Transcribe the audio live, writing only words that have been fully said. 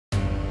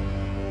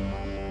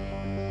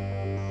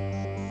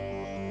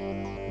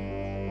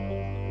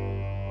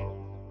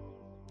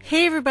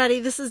Hey everybody,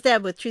 this is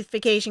Deb with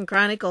Truthification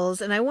Chronicles,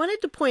 and I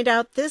wanted to point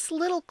out this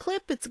little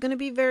clip. It's going to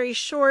be very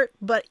short,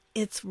 but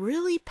it's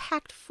really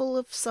packed full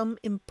of some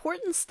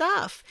important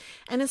stuff,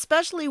 and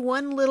especially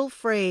one little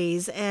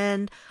phrase,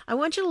 and I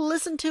want you to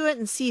listen to it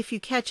and see if you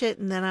catch it,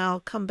 and then I'll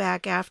come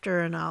back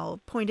after and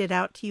I'll point it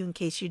out to you in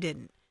case you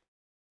didn't.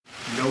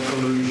 No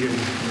collusion,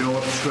 no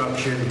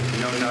obstruction,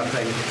 no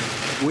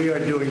nothing. We are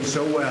doing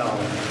so well.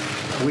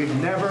 We've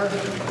never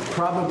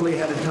probably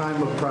had a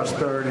time of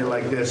prosperity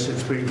like this.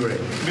 It's been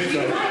great.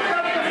 You're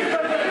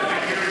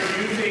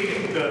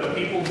accusing the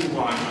people who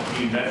launched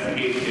the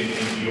investigation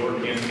into your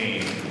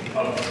campaign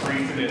of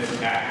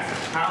treasonous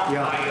acts. How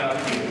high up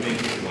do you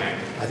think it went?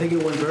 I think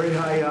it went very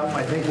high up.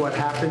 I think what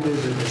happened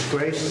is a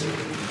disgrace.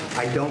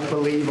 I don't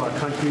believe our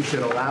country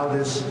should allow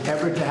this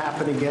ever to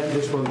happen again.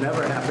 This will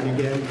never happen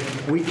again.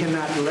 We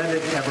cannot let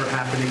it ever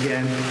happen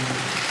again.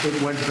 It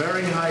went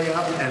very high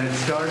up, and it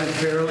started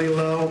fairly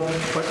low,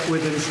 but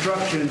with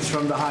instructions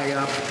from the high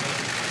up.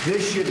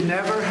 This should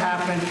never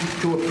happen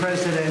to a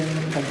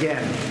president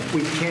again.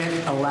 We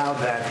can't allow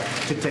that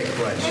to take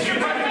place. Do you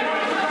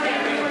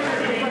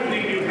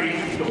think you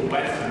reached the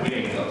west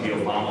wing of the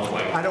Obama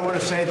White House? I don't want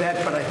to say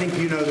that, but I think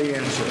you know the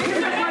answer.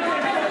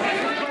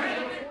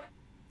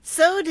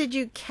 So did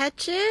you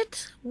catch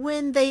it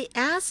when they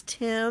asked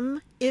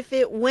him if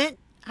it went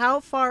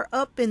how far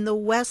up in the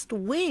West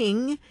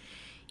Wing?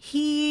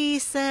 He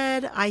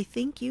said, I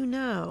think you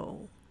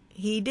know.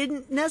 He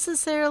didn't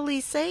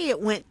necessarily say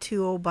it went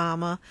to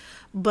Obama,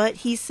 but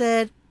he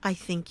said, I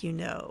think you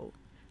know.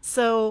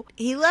 So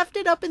he left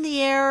it up in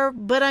the air,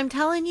 but I'm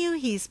telling you,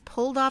 he's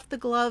pulled off the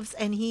gloves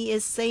and he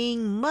is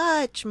saying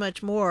much,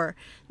 much more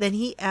than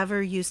he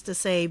ever used to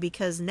say,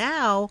 because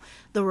now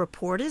the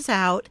report is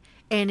out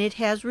and it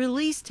has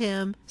released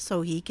him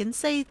so he can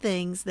say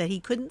things that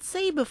he couldn't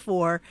say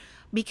before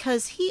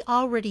because he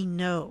already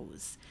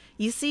knows.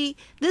 You see,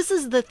 this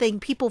is the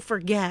thing people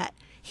forget.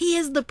 He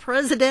is the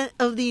President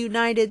of the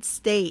United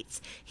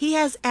States. He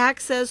has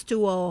access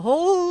to a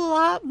whole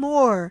lot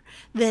more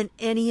than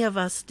any of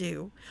us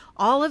do.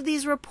 All of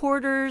these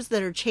reporters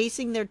that are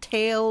chasing their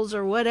tails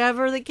or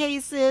whatever the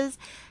case is,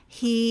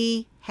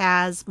 he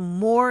has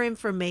more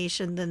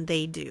information than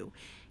they do.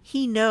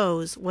 He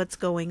knows what's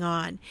going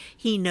on.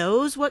 He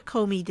knows what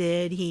Comey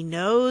did. He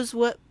knows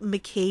what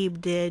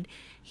McCabe did.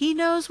 He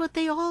knows what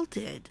they all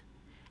did.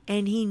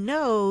 And he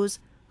knows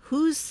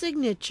whose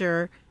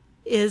signature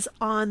is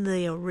on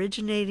the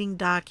originating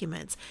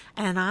documents.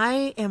 And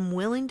I am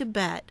willing to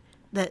bet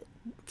that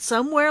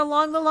somewhere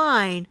along the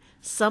line,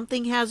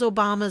 something has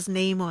Obama's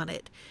name on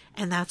it.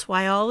 And that's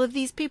why all of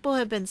these people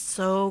have been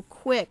so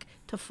quick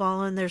to fall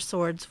on their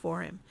swords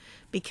for him,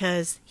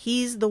 because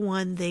he's the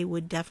one they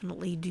would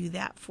definitely do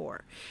that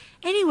for.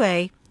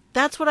 Anyway,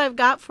 that's what I've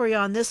got for you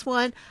on this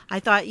one. I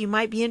thought you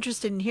might be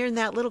interested in hearing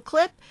that little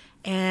clip.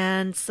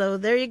 And so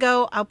there you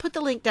go. I'll put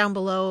the link down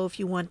below if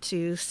you want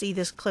to see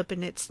this clip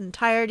in its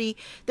entirety.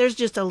 There's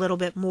just a little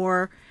bit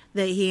more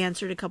that he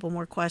answered a couple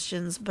more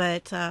questions,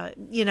 but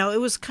you know, it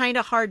was kind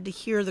of hard to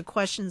hear the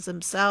questions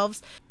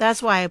themselves.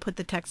 That's why I put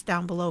the text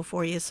down below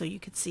for you so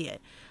you could see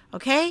it.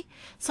 Okay?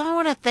 So I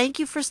want to thank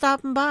you for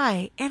stopping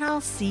by, and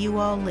I'll see you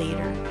all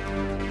later.